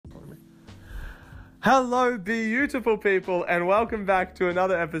Hello, beautiful people, and welcome back to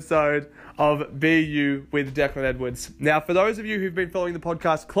another episode of Be You with Declan Edwards. Now, for those of you who've been following the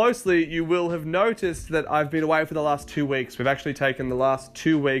podcast closely, you will have noticed that I've been away for the last 2 weeks. We've actually taken the last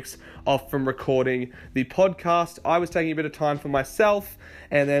 2 weeks off from recording the podcast. I was taking a bit of time for myself,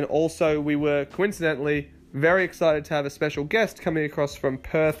 and then also we were coincidentally very excited to have a special guest coming across from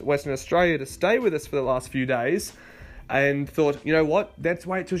Perth, Western Australia to stay with us for the last few days. And thought, you know what, let's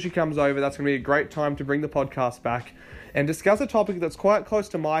wait till she comes over. That's going to be a great time to bring the podcast back and discuss a topic that's quite close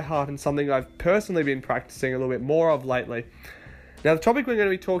to my heart and something I've personally been practicing a little bit more of lately. Now, the topic we're going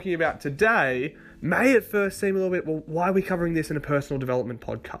to be talking about today may at first seem a little bit, well, why are we covering this in a personal development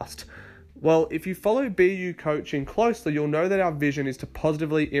podcast? Well, if you follow BU coaching closely, you'll know that our vision is to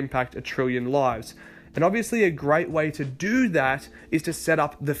positively impact 1 trillion lives. And obviously a great way to do that is to set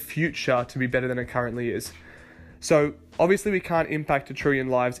up the future to be better than it currently is. So obviously we can't impact 1 trillion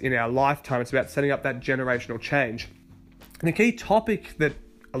lives in our lifetime. It's about setting up that generational change. And a key topic that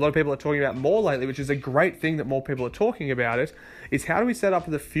a lot of people are talking about more lately, which is a great thing that more people are talking about it, is how do we set up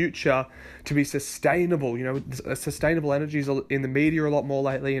the future to be sustainable? You know, sustainable energy is in the media a lot more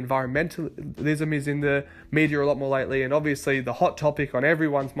lately. Environmentalism is in the media a lot more lately. And obviously the hot topic on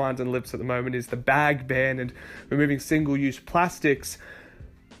everyone's minds and lips at the moment is the bag ban and removing single-use plastics.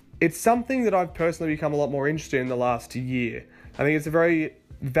 It's something that I've personally become a lot more interested in the last year. I think it's a very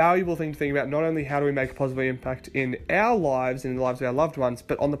valuable thing to think about, not only how do we make a positive impact in our lives and in the lives of our loved ones,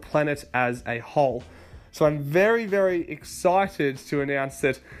 but on the planet as a whole. So I'm very, very excited to announce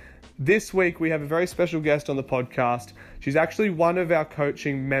that this week we have a very special guest on the podcast. She's actually one of our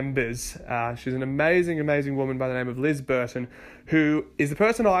coaching members. She's an amazing, amazing woman by the name of Liz Burton, who is the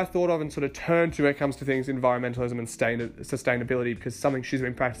person I thought of and sort of turned to when it comes to things environmentalism and sustainability, because something she's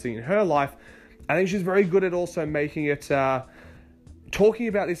been practicing in her life. I think she's very good at also making it, talking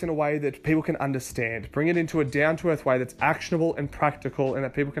about this in a way that people can understand, bring it into a down-to-earth way that's actionable and practical and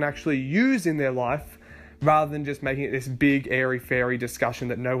that people can actually use in their life, rather than just making it this big, airy-fairy discussion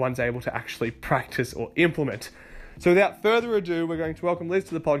that no one's able to actually practice or implement. So without further ado, we're going to welcome Liz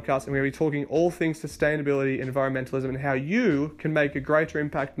to the podcast, and we're going to be talking all things sustainability and environmentalism and how you can make a greater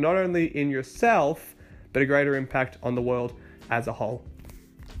impact not only in yourself, but a greater impact on the world as a whole.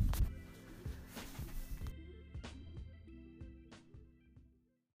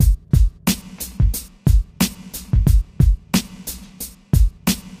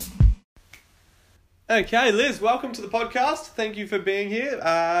 Okay, Liz, welcome to the podcast. Thank you for being here.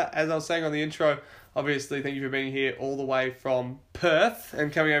 As I was saying on the intro, obviously, thank you for being here all the way from Perth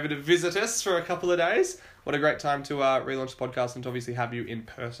and coming over to visit us for a couple of days. What a great time to relaunch the podcast and to obviously have you in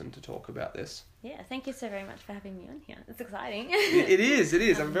person to talk about this. Yeah, thank you so very much for having me on here. It's exciting. It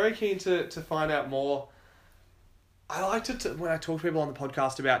is. I'm very keen to find out more. I like to, when I talk to people on the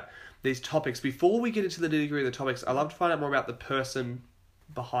podcast about these topics, before we get into the nitty-gritty of the topics, I love to find out more about the person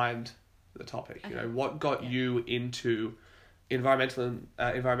behind the topic. Okay. You know, what got you into environmentalism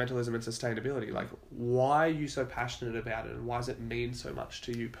and sustainability? Like, why are you so passionate about it, and why does it mean so much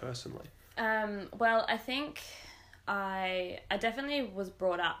to you personally? Well, I think I definitely was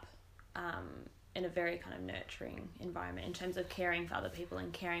brought up in a very kind of nurturing environment in terms of caring for other people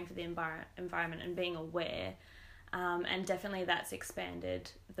and caring for the environment and being aware. And definitely that's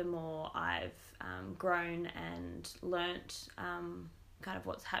expanded the more I've grown and learnt kind of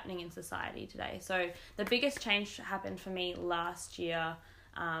what's happening in society today. So the biggest change happened for me last year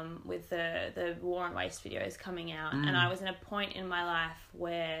with the War on Waste videos coming out. And I was in a point in my life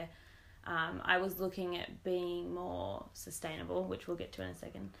where I was looking at being more sustainable, which we'll get to in a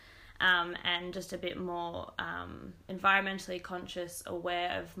second, and just a bit more environmentally conscious,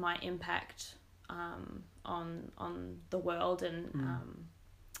 aware of my impact on the world and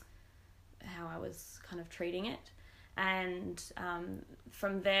how I was kind of treating it. And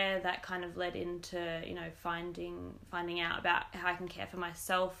from there, that kind of led into, you know, finding out about how I can care for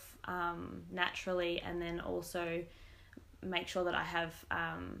myself naturally, and then also make sure that I have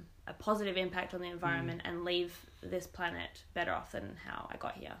a positive impact on the environment and leave this planet better off than how I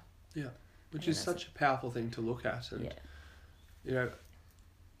got here. Yeah, which is such a powerful thing to look at. And, you know,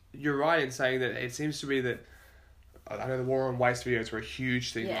 you're right in saying that it seems to be that, I know the War on Waste videos were a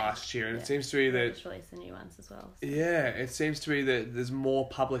huge thing last year, and it seems to be that... Just released the new ones as well. So. Yeah, it seems to be that there's more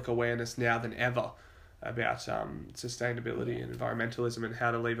public awareness now than ever about sustainability and environmentalism and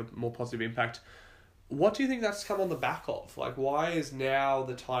how to leave a more positive impact. What do you think that's come on the back of? Like, why is now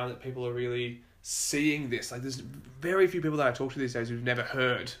the time that people are really seeing this? Like, there's very few people that I talk to these days who've never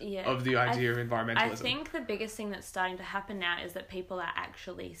heard of the idea of environmentalism. I think the biggest thing that's starting to happen now is that people are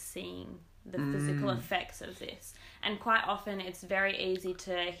actually seeing the physical effects of this. And quite often it's very easy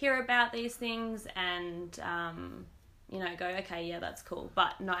to hear about these things and, go, okay, yeah, that's cool,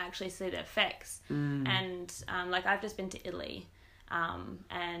 but not actually see the effects. And, I've just been to Italy,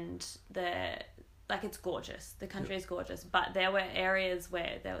 and it's gorgeous. The country is gorgeous, but there were areas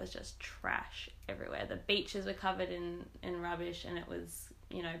where there was just trash everywhere. The beaches were covered in rubbish, and it was,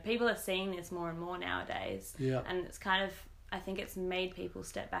 people are seeing this more and more nowadays. Yeah. And it's kind of, I think it's made people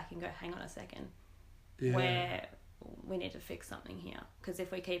step back and go, hang on a second, Yeah. where we need to fix something here. Because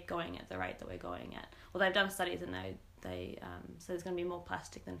if we keep going at the rate that we're going at, well, they've done studies and they so there's going to be more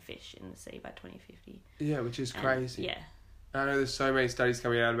plastic than fish in the sea by 2050. Yeah, which is crazy. Yeah. I know there's so many studies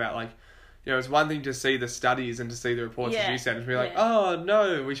coming out about it's one thing to see the studies and to see the reports as you said and to be like, oh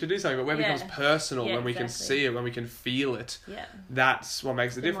no, we should do something. But when it becomes personal, when we can see it, when we can feel it, that's what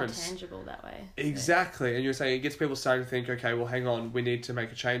makes the difference. More tangible that way. Exactly. And you're saying it gets people starting to think, okay, well, hang on, we need to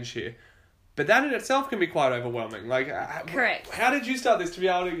make a change here. But that in itself can be quite overwhelming. Correct. How did you start this to be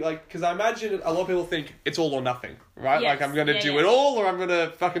able to, because I imagine a lot of people think it's all or nothing, right? Yes. I'm going to do it all or I'm going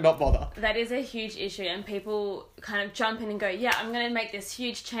to fucking not bother. That is a huge issue, and people kind of jump in and go, yeah, I'm going to make this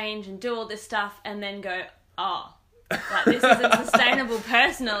huge change and do all this stuff, and then go, this isn't sustainable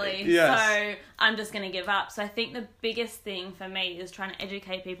personally, so I'm just going to give up. So I think the biggest thing for me is trying to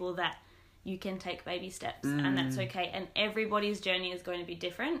educate people that you can take baby steps and that's okay. And everybody's journey is going to be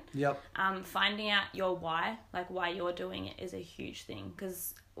different. Yep. Finding out your why, why you're doing it, is a huge thing.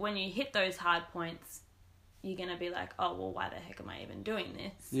 Because when you hit those hard points, you're going to be like, oh, well, why the heck am I even doing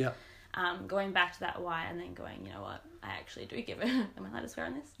this? Yeah. Going back to that why and then going, you know what, I actually do give it. Am I allowed to swear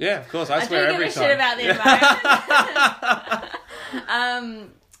on this? Yeah, of course. I swear every time. I do give a shit about the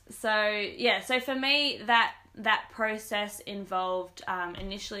environment. So for me, that process involved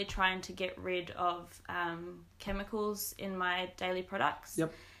initially trying to get rid of chemicals in my daily products.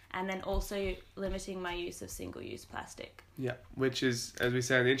 Yep. And then also limiting my use of single-use plastic. Yeah, which is, as we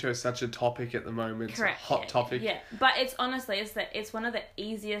said in the intro, such a topic at the moment. Correct. It's a hot topic. Yeah, but it's honestly, it's one of the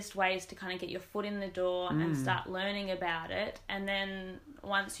easiest ways to kind of get your foot in the door and start learning about it. And then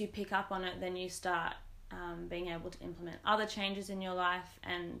once you pick up on it, then you start being able to implement other changes in your life.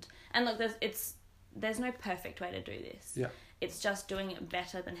 And look, there's no perfect way to do this. Yeah. It's just doing it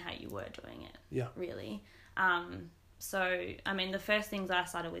better than how you were doing it. Yeah. Really. So, I mean, the first things I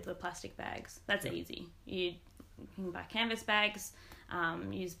started with were plastic bags. That's easy. You can buy canvas bags,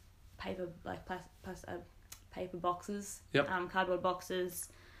 use paper, paper boxes, cardboard boxes,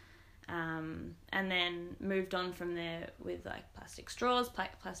 and then moved on from there with plastic straws,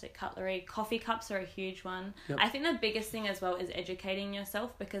 plastic cutlery. Coffee cups are a huge one. Yep. I think the biggest thing as well is educating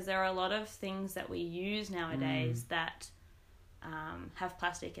yourself, because there are a lot of things that we use nowadays that have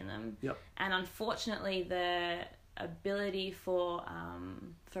plastic in them. Yep. And unfortunately, the ability for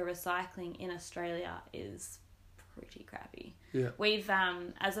recycling in Australia is pretty crappy. Yeah. We've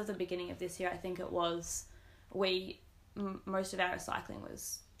as of the beginning of this year, I think it was, most of our recycling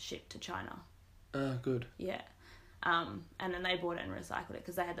was shipped to China. Good. Yeah. And then they bought it and recycled it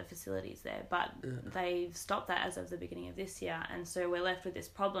because they had the facilities there. But they've stopped that as of the beginning of this year, and so we're left with this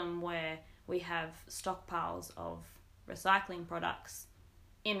problem where we have stockpiles of recycling products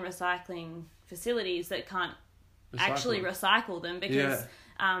in recycling facilities that can't actually recycle them, because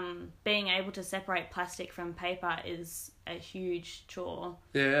being able to separate plastic from paper is a huge chore.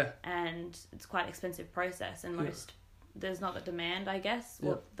 Yeah. And it's quite an expensive process, and there's not the demand, I guess.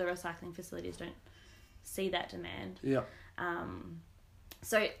 Well, the recycling facilities don't see that demand. Yeah.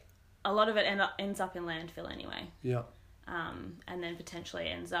 So a lot of it ends up in landfill anyway. Yeah. And then potentially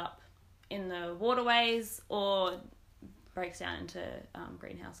ends up in the waterways or breaks down into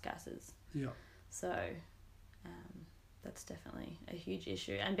greenhouse gases. Yeah. So that's definitely a huge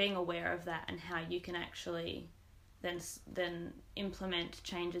issue, and being aware of that and how you can actually then implement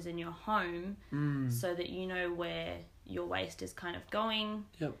changes in your home so that you know where your waste is kind of going.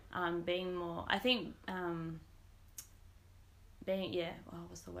 Yep. Being more, I think,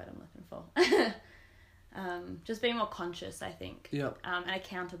 what's the word I'm looking for? Just being more conscious, I think. Yep. And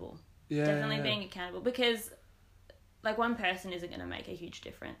accountable. Yeah. Definitely being accountable, because one person isn't going to make a huge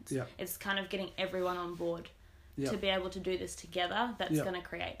difference. Yep. It's kind of getting everyone on board to be able to do this together that's going to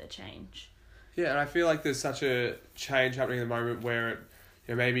create the change. Yeah, and I feel like there's such a change happening at the moment where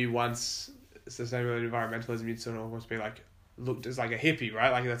maybe once sustainability and environmentalism, you'd sort of almost be looked as a hippie,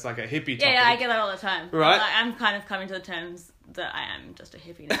 right? That's a hippie topic. Yeah, I get that all the time. Right? I'm kind of coming to the terms that I am just a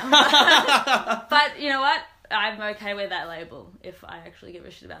hippie now. But you know what? I'm okay with that label if I actually give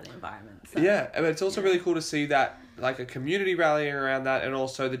a shit about the environment. So. Yeah, but it's also really cool to see that, a community rallying around that, and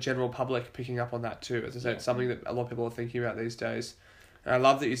also the general public picking up on that too. As I said, it's something that a lot of people are thinking about these days. And I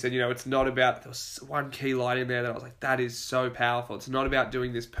love that you said, it's not about, there was one key line in there that I was like, that is so powerful. It's not about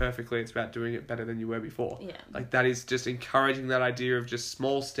doing this perfectly. It's about doing it better than you were before. Yeah. Like that is just encouraging that idea of just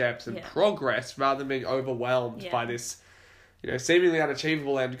small steps and progress rather than being overwhelmed by this, seemingly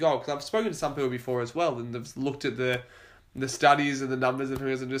unachievable end goal. Because I've spoken to some people before as well, and they've looked at the studies and the numbers and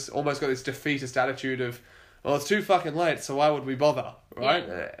things and just almost got this defeatist attitude of, well, it's too fucking late, so why would we bother, right?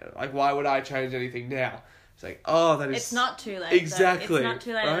 Yeah. Like, why would I change anything now? It's like, that is... It's not too late. Exactly. It's not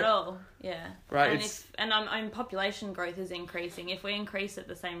too late at all. Yeah. Right. And population growth is increasing. If we increase at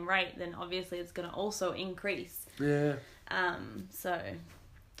the same rate, then obviously it's going to also increase. Yeah. So...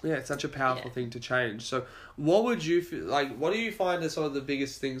 Yeah, it's such a powerful thing to change. So what would you feel, what do you find are some of the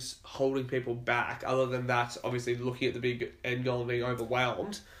biggest things holding people back, other than that, obviously looking at the big end goal and being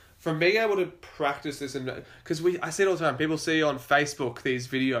overwhelmed, from being able to practice this? And because I see it all the time, people see on Facebook these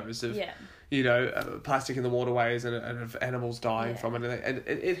videos of plastic in the waterways and of animals dying from it, and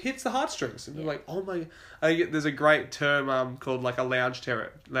it hits the heartstrings, and you're like, oh my... I think there's a great term called like a lounge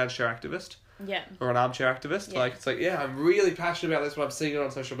chair activist. Yeah. Or an armchair activist. Yeah. It's like, I'm really passionate about this, but I'm seeing it on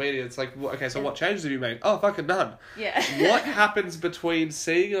social media. It's like, okay, so what changes have you made? Oh, fucking none. Yeah. What happens between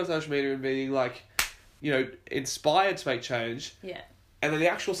seeing it on social media and being inspired to make change? Yeah. And then the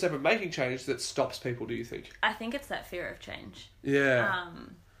actual step of making change that stops people, do you think? I think it's that fear of change. Yeah.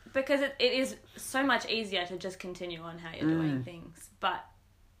 Because it is so much easier to just continue on how you're doing things, but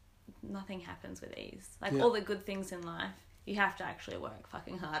nothing happens with ease. All the good things in life, you have to actually work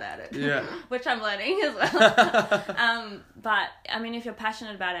fucking hard at it. Yeah. Which I'm learning as well. But, I mean, if you're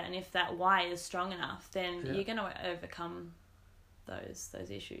passionate about it and if that why is strong enough, then you're going to overcome those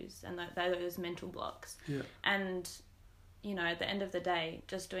issues and those mental blocks. Yeah. And, at the end of the day,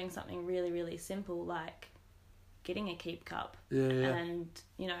 just doing something really, really simple like getting a keep cup. Yeah. And,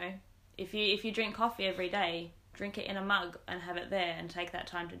 if you drink coffee every day, drink it in a mug and have it there and take that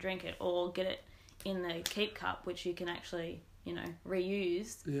time to drink it, or get it in the keep cup, which you can actually,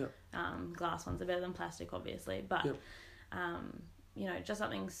 reuse. Yeah. Glass ones are better than plastic, obviously, but, just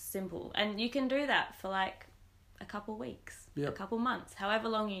something simple. And you can do that for like a couple weeks, a couple months, however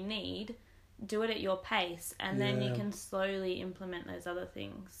long you need. Do it at your pace, and then you can slowly implement those other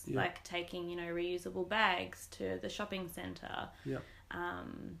things, like taking, reusable bags to the shopping centre. Yeah.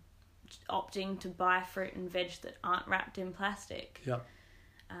 Opting to buy fruit and veg that aren't wrapped in plastic. Yeah.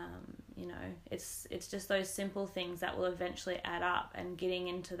 It's just those simple things that will eventually add up, and getting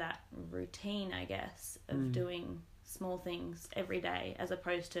into that routine, I guess, of doing small things every day, as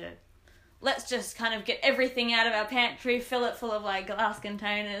opposed to let's just kind of get everything out of our pantry, fill it full of like glass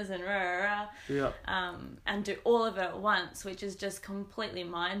containers and and do all of it at once, which is just completely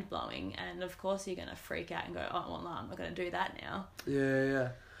mind blowing. And of course you're gonna freak out and go, oh well, no, I'm not gonna do that now. Yeah.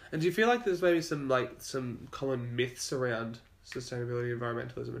 And do you feel like there's maybe some common myths around sustainability,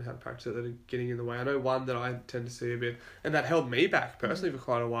 environmentalism, and how to practice it that are getting in the way? I know one that I tend to see a bit, and that held me back personally for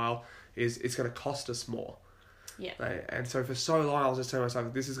quite a while, is it's going to cost us more. Yeah. Right? And so for so long I was just telling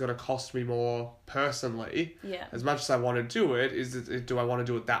myself, this is going to cost me more personally. Yeah. As much as I want to do it, do I want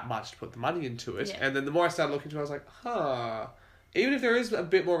to do it that much to put the money into it? Yeah. And then the more I started looking into it, I was like, even if there is a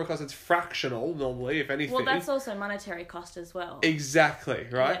bit more of a cost, it's fractional normally, if anything. Well, that's also monetary cost as well. Exactly,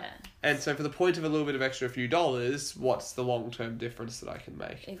 right? Yeah. And so for the point of a little bit of extra few dollars, what's the long-term difference that I can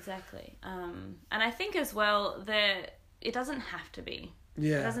make? Exactly. And I think as well that it doesn't have to be.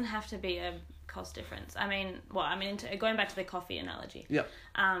 Yeah. It doesn't have to be a cost difference. Going back to the coffee analogy. Yeah.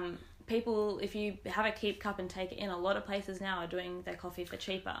 People, if you have a keep cup and take it in, a lot of places now are doing their coffee for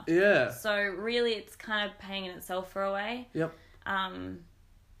cheaper. Yeah. So really it's kind of paying in itself for a way. Yep.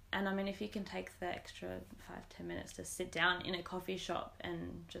 And I mean, if you can take the extra 5-10 minutes to sit down in a coffee shop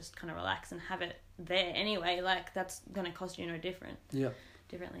and just kind of relax and have it there anyway, like that's going to cost you no different. Yeah.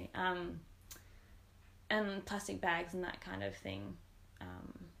 Differently. And plastic bags and that kind of thing,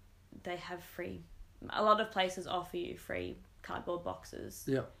 they have a lot of places offer you free cardboard boxes.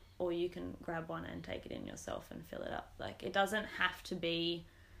 Yeah. Or you can grab one and take it in yourself and fill it up. Like, it doesn't have to be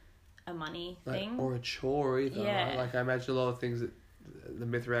a money thing. Or a chore either. Yeah. Right? Like, I imagine a lot of things that the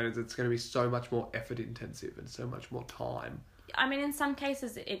myth around it is it's going to be so much more effort intensive and so much more time. I mean, in some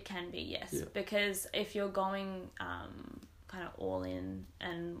cases it can be, yes. Yeah. Because if you're going kind of all in,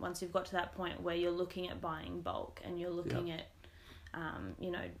 and once you've got to that point where you're looking at buying bulk and you're looking at,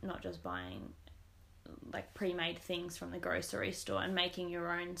 not just buying like pre-made things from the grocery store and making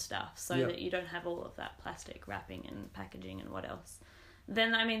your own stuff so that you don't have all of that plastic wrapping and packaging and what else,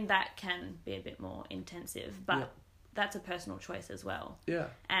 then I mean that can be a bit more intensive, but that's a personal choice as well. Yeah.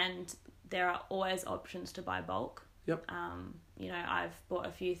 And there are always options to buy bulk. Yep. I've bought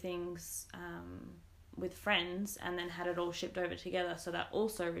a few things with friends and then had it all shipped over together, so that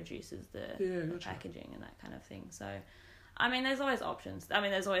also reduces the gotcha. packaging and that kind of thing. So, I mean, there's always options. I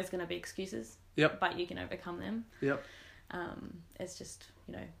mean, there's always going to be excuses. Yep. But you can overcome them. Yep. It's just,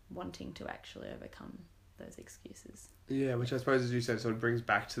 wanting to actually overcome those excuses. Yeah, which I suppose, as you said, sort of brings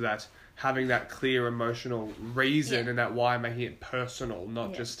back to that, having that clear emotional reason and that why, making it personal,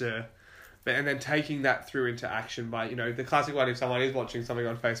 not just a... And then taking that through into action by, the classic one, if someone is watching something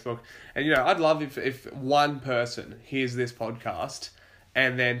on Facebook, and, I'd love if one person hears this podcast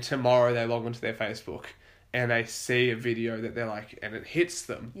and then tomorrow they log onto their Facebook and they see a video that they're like, and it hits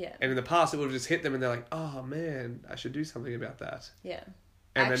them. Yeah. And in the past it would have just hit them and they're like, oh man, I should do something about that. Yeah.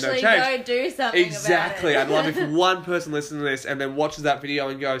 And actually then no change. Go do something Exactly. about it. I'd love if one person listens to this and then watches that video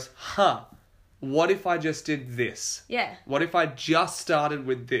and goes, what if I just did this? Yeah. What if I just started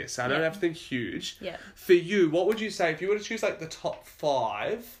with this? I don't have to think huge. Yeah. For you, what would you say if you were to choose like the top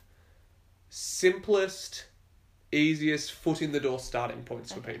 5 simplest, easiest foot in the door starting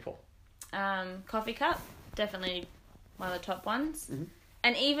points for people? Coffee cup, definitely one of the top ones. Mm-hmm.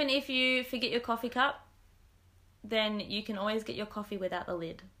 And even if you forget your coffee cup, then you can always get your coffee without the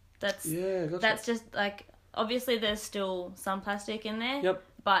lid. That's just like, obviously there's still some plastic in there. Yep.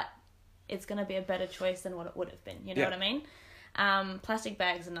 But it's going to be a better choice than what it would have been. You know what I mean? Plastic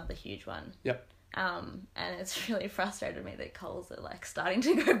bags, another huge one. Yep. And it's really frustrated me that Coles are like starting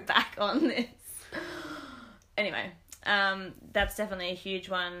to go back on this. Anyway, that's definitely a huge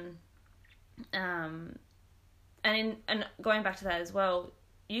one. And going back to that as well,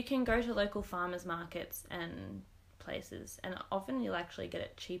 you can go to local farmers markets and places, and often you'll actually get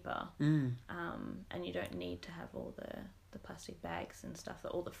it cheaper. And you don't need to have all the plastic bags and stuff that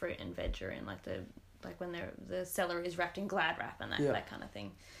all the fruit and veg are in, like when the celery is wrapped in Glad wrap and that kind of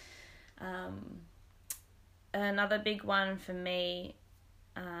thing. Another big one for me,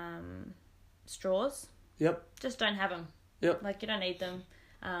 straws. Yep. Just don't have them. Yep. Like, you don't need them.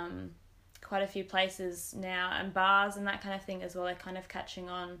 Quite a few places now, and bars and that kind of thing as well, are kind of catching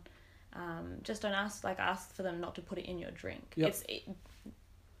on. Just don't ask for them not to put it in your drink. Yep.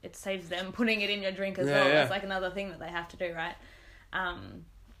 It saves them putting it in your drink as well. It's like another thing that they have to do, right?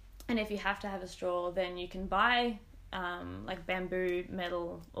 And if you have to have a straw, then you can buy like bamboo,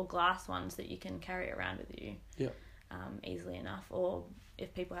 metal, or glass ones that you can carry around with you easily enough. Or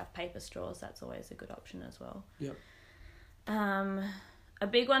if people have paper straws, that's always a good option as well. Yep. A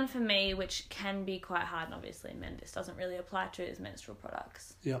big one for me, which can be quite hard, and obviously this doesn't really apply to, is menstrual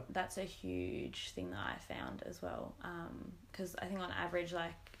products. Yep. That's a huge thing that I found as well. Because I think on average,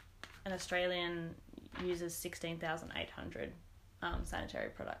 like, an Australian uses 16,800 sanitary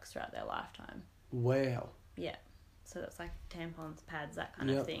products throughout their lifetime. Wow. Yeah. So that's like tampons, pads, that kind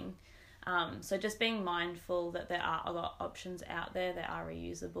of thing. So just being mindful that there are a lot of options out there. There are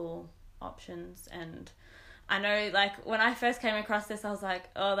reusable options, and I know, like, when I first came across this, I was like,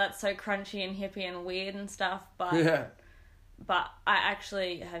 oh, that's so crunchy and hippie and weird and stuff, but I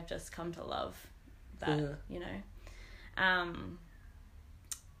actually have just come to love that,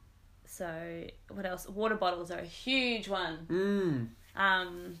 So what else? Water bottles are a huge one.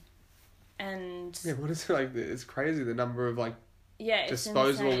 And what is it like? It's crazy the number of like it's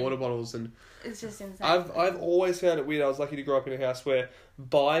disposable insane. water bottles, and it's just insane. I've always found it weird. I was lucky to grow up in a house where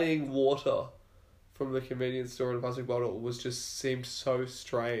buying water from the convenience store in a plastic bottle seemed so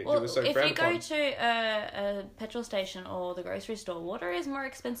strange. Well, it was so if frowned you go upon. to a petrol station or the grocery store, water is more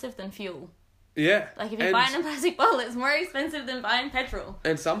expensive than fuel. Yeah. Like, if you buy it in a plastic bottle, it's more expensive than buying petrol.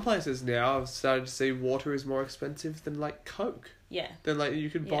 And some places now I've started to see water is more expensive than, like, Coke. Yeah. Then, like, you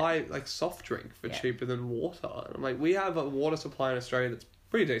could buy, like, soft drink for cheaper than water. And I'm like, we have a water supply in Australia that's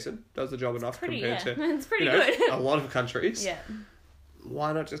pretty decent, does the job enough compared to it's pretty good. a lot of countries. Yeah.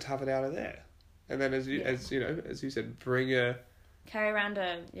 Why not just have it out of there? And then, as you said, bring a... Carry around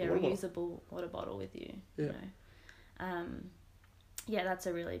a water reusable water bottle with you. Yeah. You know. Yeah, that's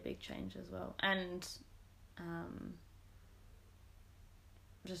a really big change as well. And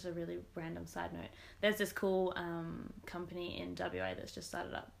just a really random side note, there's this cool company in WA that's just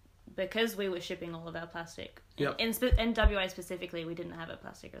started up, because we were shipping all of our plastic. Yep. In WA specifically, we didn't have a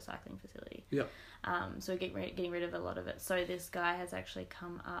plastic recycling facility. Yep. So we're getting rid of a lot of it. So this guy has actually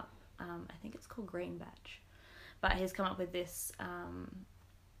come up, I think it's called Green Batch, but he's come up with this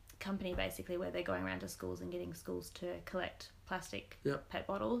company basically where they're going around to schools and getting schools to collect plastic PET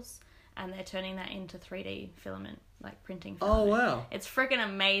bottles, and they're turning that into 3D filament, like printing filament. Oh, wow. It's freaking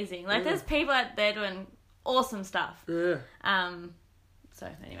amazing. Like, there's people out there doing awesome stuff. Yeah. So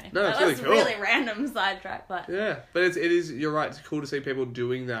anyway, No, it's that really was cool. really random sidetrack, but Yeah, but it is, you're right, it's cool to see people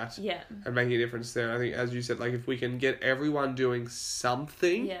doing that yeah, and making a difference there. I think, as you said, like, if we can get everyone doing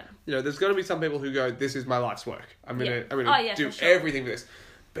something, yeah, you know, there's going to be some people who go, this is my life's work. I'm going to Oh, yeah, do for sure. everything for this.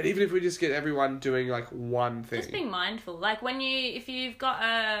 But even if we just get everyone doing, like, one thing. just being mindful. Like if you've got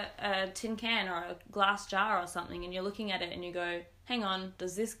a tin can or a glass jar or something, and you're looking at it and you go, hang on,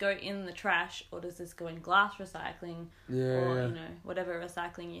 does this go in the trash or does this go in glass recycling or you know, whatever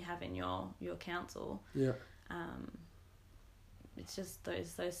recycling you have in your council? Yeah. It's just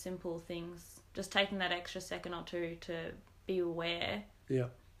those simple things. Just taking that extra second or two to be aware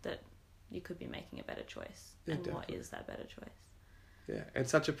that you could be making a better choice. Yeah, and definitely. what is that better choice? Yeah,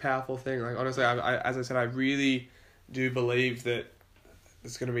 it's such a powerful thing. Like, honestly, I as I said, I really do believe that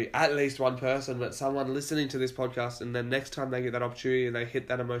there's going to be at least one person, but someone listening to this podcast, and then next time they get that opportunity and they hit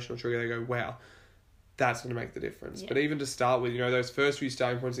that emotional trigger, they go, wow, that's going to make the difference. Yeah. But even to start with, you know, those first few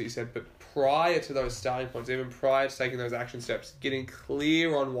starting points that you said, but prior to those starting points, even prior to taking those action steps, getting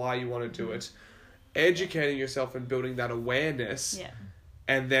clear on why you want to do it, educating yourself and building that awareness,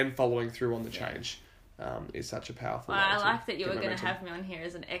 and then following through on the change. Is such a powerful way I to like that you get were going to momentum. have me on here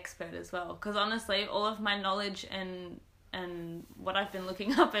as an expert as well, because honestly, all of my knowledge and what I've been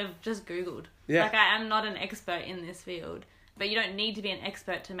looking up, I've just Googled. Yeah. Like, I am not an expert in this field, but you don't need to be an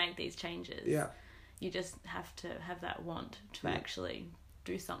expert to make these changes. Yeah. You just have to have that want to actually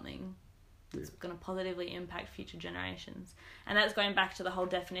do something that's going to positively impact future generations. And that's going back to the whole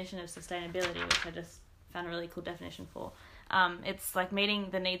definition of sustainability, which I just found a really cool definition for. It's like meeting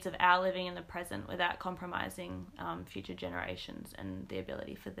the needs of our living in the present without compromising future generations and the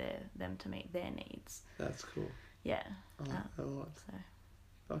ability for them to meet their needs. That's cool. Yeah. I like that a lot. So,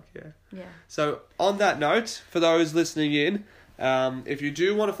 Fuck yeah. yeah. So, on that note, for those listening in, if you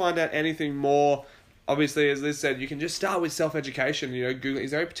do want to find out anything more, obviously, as Liz said, you can just start with self-education. You know, Google.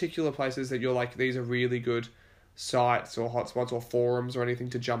 Is there any particular places that you're like, these are really good sites or hotspots or forums or anything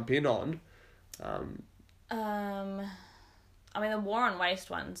to jump in on? I mean, the War on Waste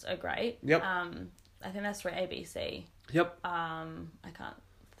ones are great. Yep. I think that's through ABC. Yep. I can't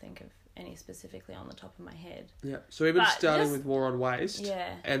think of any specifically on the top of my head. Yeah. So even But starting just- with War on Waste.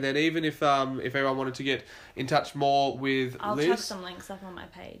 Yeah. And then even if everyone wanted to get in touch more with I'll Liz. chuck some links up on my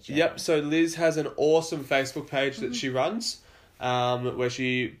page. Yeah. Yep. So Liz has an awesome Facebook page that she runs, where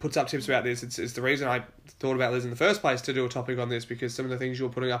she puts up tips about this. It's the reason I thought about Liz in the first place to do a topic on this, because some of the things you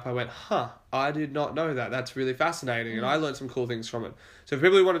were putting up, I went, I did not know that. That's really fascinating, and I learned some cool things from it. So for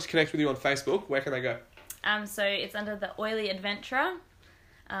people who wanted to connect with you on Facebook, where can they go? So it's under the Oily Adventurer.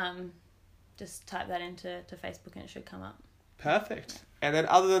 Just type that into Facebook and it should come up. Perfect. And then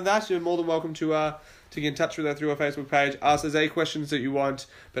other than that, you're more than welcome to get in touch with her through our Facebook page. Ask us any questions that you want.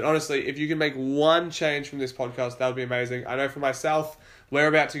 But honestly, if you can make one change from this podcast, that would be amazing. I know for myself, we're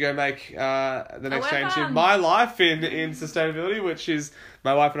about to go make the next change in my life in sustainability, which is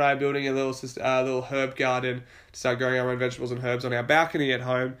my wife and I are building a little herb garden to start growing our own vegetables and herbs on our balcony at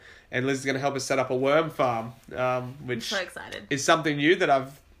home. And Liz is going to help us set up a worm farm, which I'm so excited. is something new that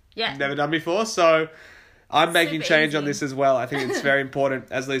I've Yeah. never done before. So I'm making Super change easy. on this as well. I think it's very important.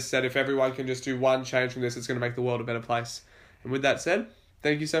 As Liz said, if everyone can just do one change from this, it's going to make the world a better place. And with that said,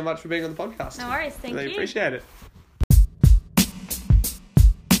 thank you so much for being on the podcast. No worries. Thank really you. appreciate it.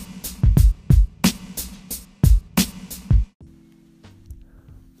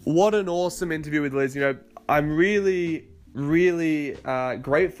 What an awesome interview with Liz. You know, I'm really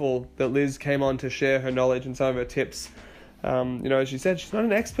grateful that Liz came on to share her knowledge and some of her tips. You know, as she said, she's not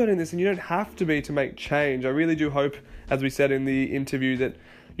an expert in this, and you don't have to be to make change. I really do hope, as we said in the interview, that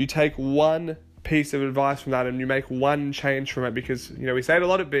you take one piece of advice from that and you make one change from it, because, you know, we say it a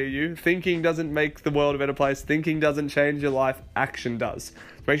lot at BU, thinking doesn't make the world a better place, thinking doesn't change your life, action does.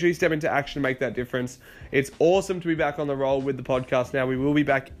 So make sure you step into action and make that difference. It's awesome to be back on the roll with the podcast now. We will be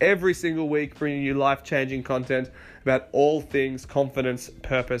back every single week bringing you life-changing content about all things confidence,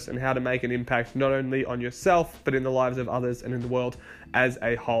 purpose, and how to make an impact not only on yourself, but in the lives of others and in the world as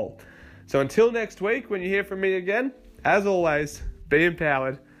a whole. So until next week, when you hear from me again, as always, be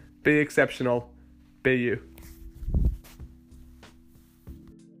empowered, be exceptional, be you.